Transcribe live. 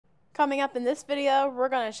Coming up in this video, we're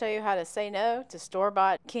going to show you how to say no to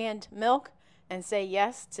store-bought canned milk and say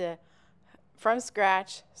yes to from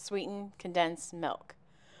scratch sweetened condensed milk.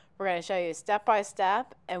 We're going to show you step by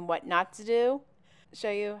step and what not to do, show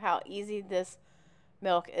you how easy this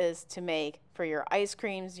milk is to make for your ice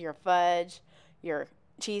creams, your fudge, your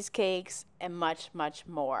cheesecakes, and much, much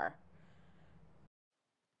more.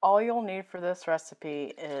 All you'll need for this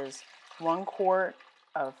recipe is 1 quart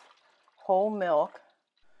of whole milk,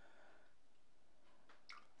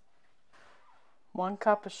 1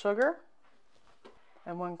 cup of sugar,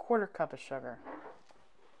 and 1/4 cup of sugar.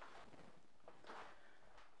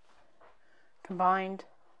 Combined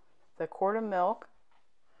the quart of milk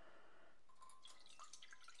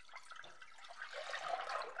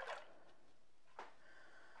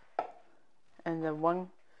and the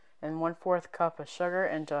 1 1/4 cup of sugar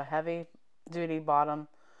into a heavy duty bottom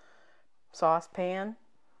saucepan,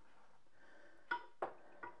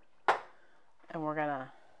 and we're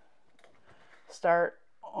gonna start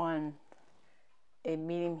on a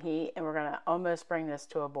medium heat, and we're gonna almost bring this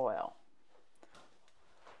to a boil.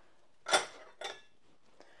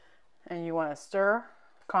 And you want to stir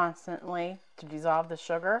constantly to dissolve the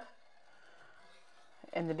sugar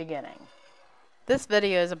in the beginning. This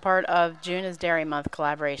video is a part of June is Dairy Month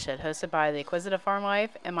collaboration hosted by the Inquisitive Farmwife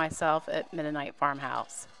and myself at Mennonite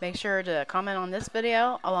Farmhouse. Make sure to comment on this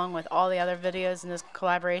video along with all the other videos in this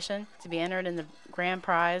collaboration to be entered in the grand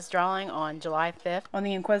prize drawing on July 5th on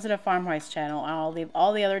the Inquisitive Farmwife channel, and I'll leave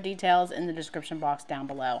all the other details in the description box down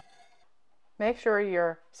below. Make sure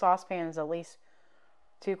your saucepan is at least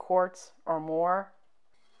 2 quarts or more.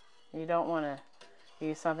 You don't want to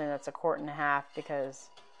use something that's 1.5 quarts because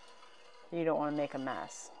you don't want to make a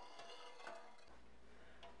mess.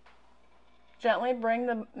 Gently bring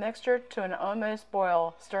the mixture to an almost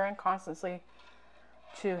boil, stirring constantly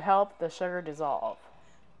to help the sugar dissolve.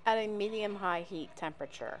 At a medium-high heat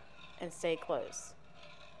temperature and stay close.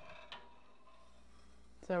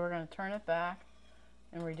 So we're going to turn it back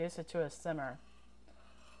and reduce it to a simmer.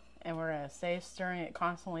 And we're going to stay stirring it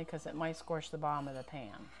constantly because it might scorch the bottom of the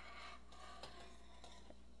pan.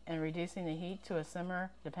 And reducing the heat to a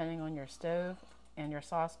simmer depending on your stove and your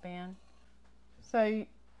saucepan. So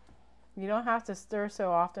you don't have to stir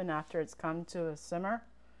so often after it's come to a simmer.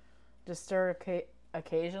 Just stir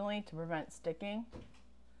occasionally to prevent sticking.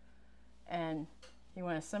 And you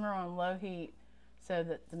want to simmer on low heat so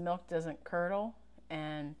that the milk doesn't curdle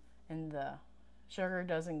and the sugar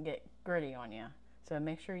doesn't get gritty on you. So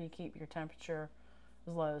make sure you keep your temperature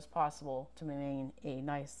as low as possible to maintain a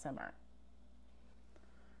nice simmer.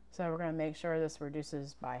 So we're going to make sure this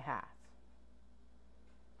reduces by half.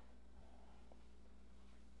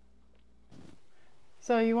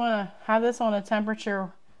 So you want to have this on a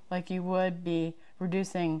temperature like you would be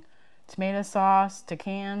reducing tomato sauce to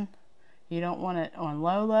can. You don't want it on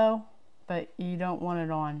low, but you don't want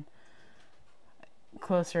it on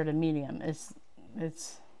closer to medium. It's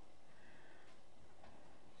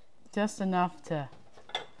just enough to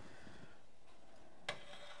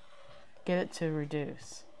get it to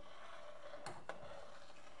reduce.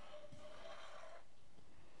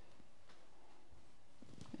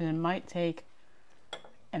 And it might take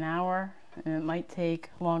an hour, and it might take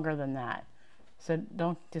longer than that. So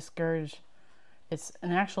don't discourage. It's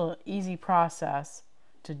an actual easy process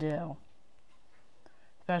to do,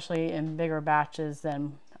 especially in bigger batches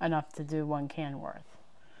than enough to do 1 can worth.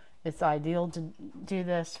 It's ideal to do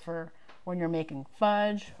this for when you're making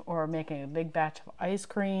fudge or making a big batch of ice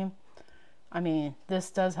cream. I mean, this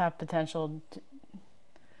does have potential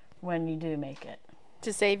when you do make it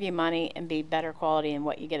to save you money and be better quality in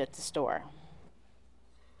what you get at the store.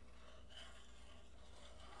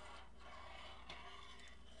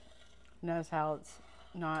 Notice how it's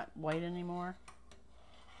not white anymore?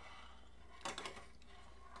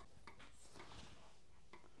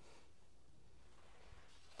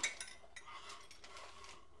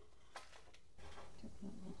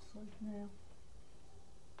 What looks like now.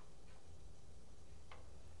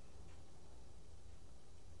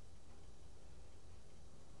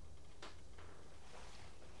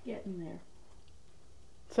 Getting there.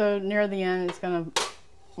 So near the end, it's going to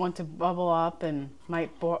want to bubble up and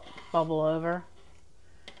might bubble over.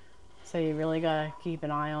 So you really got to keep an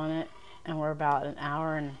eye on it. And we're about 1.5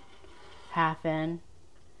 hours in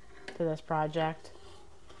to this project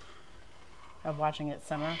of watching it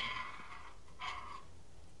simmer.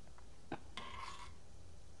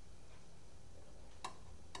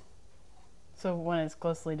 So when it's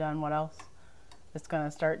closely done, what else? It's going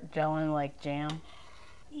to start gelling like jam.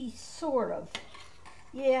 Sort of.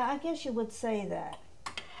 Yeah, I guess you would say that.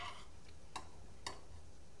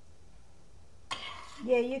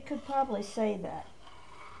 Yeah, you could probably say that.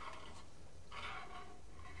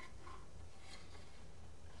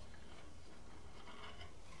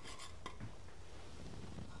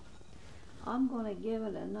 I'm going to give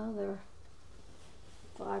it another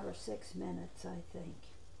 5 or 6 minutes, I think.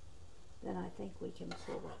 Then I think we can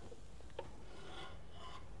pull it.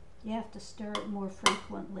 You have to stir it more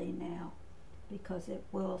frequently now because it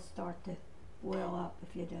will start to boil up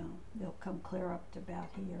if you don't. They'll come clear up to about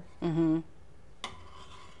here. Mm-hmm.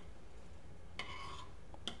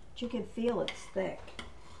 But you can feel it's thick.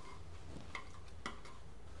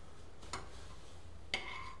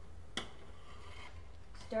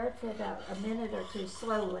 Stir it for about a minute or two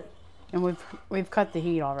slowly. And we've cut the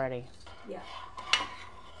heat already. Yeah.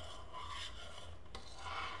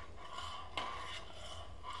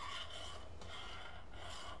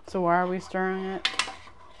 So why are we stirring it?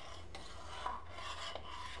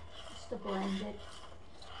 Just to blend it.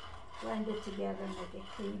 Blend it together and make it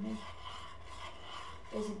creamy.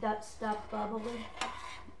 Is it that stuff bubbling?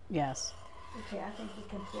 Yes. Okay, I think you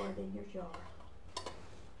can pour it in your jar.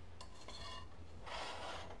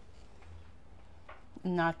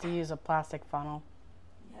 Not to use a plastic funnel.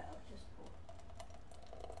 No, just pour.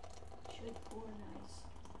 Should pour nice.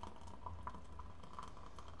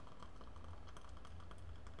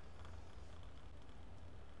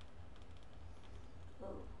 Oh.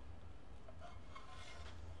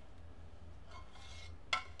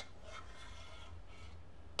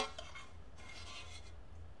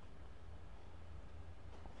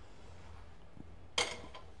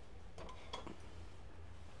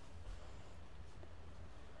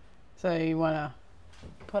 So you want to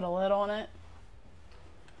put a lid on it.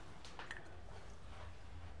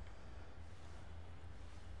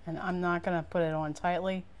 And I'm not going to put it on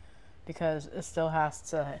tightly because it still has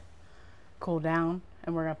to cool down.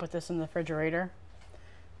 And we're going to put this in the refrigerator.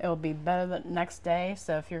 It will be better the next day.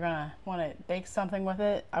 So if you're going to want to bake something with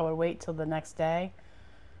it, I would wait till the next day.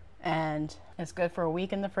 And it's good for a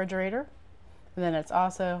week in the refrigerator. And then it's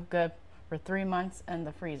also good for 3 months in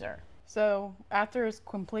the freezer. So after it's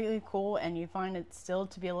completely cool and you find it still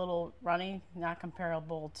to be a little runny, not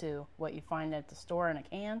comparable to what you find at the store in a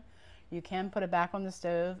can, you can put it back on the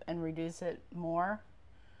stove and reduce it more.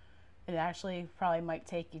 It actually probably might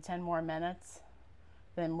take you 10 more minutes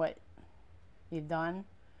than what you've done,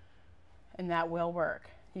 and that will work.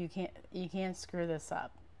 You can't screw this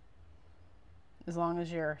up. As long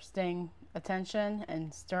as you're staying attention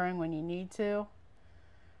and stirring when you need to,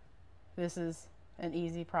 this is an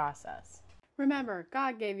easy process. Remember,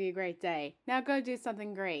 God gave you a great day. Now go do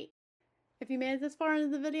something great. If you made it this far into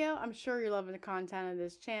the video, I'm sure you're loving the content of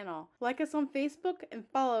this channel. Like us on Facebook and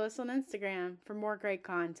follow us on Instagram for more great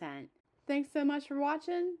content. Thanks so much for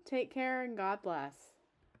watching. Take care and God bless.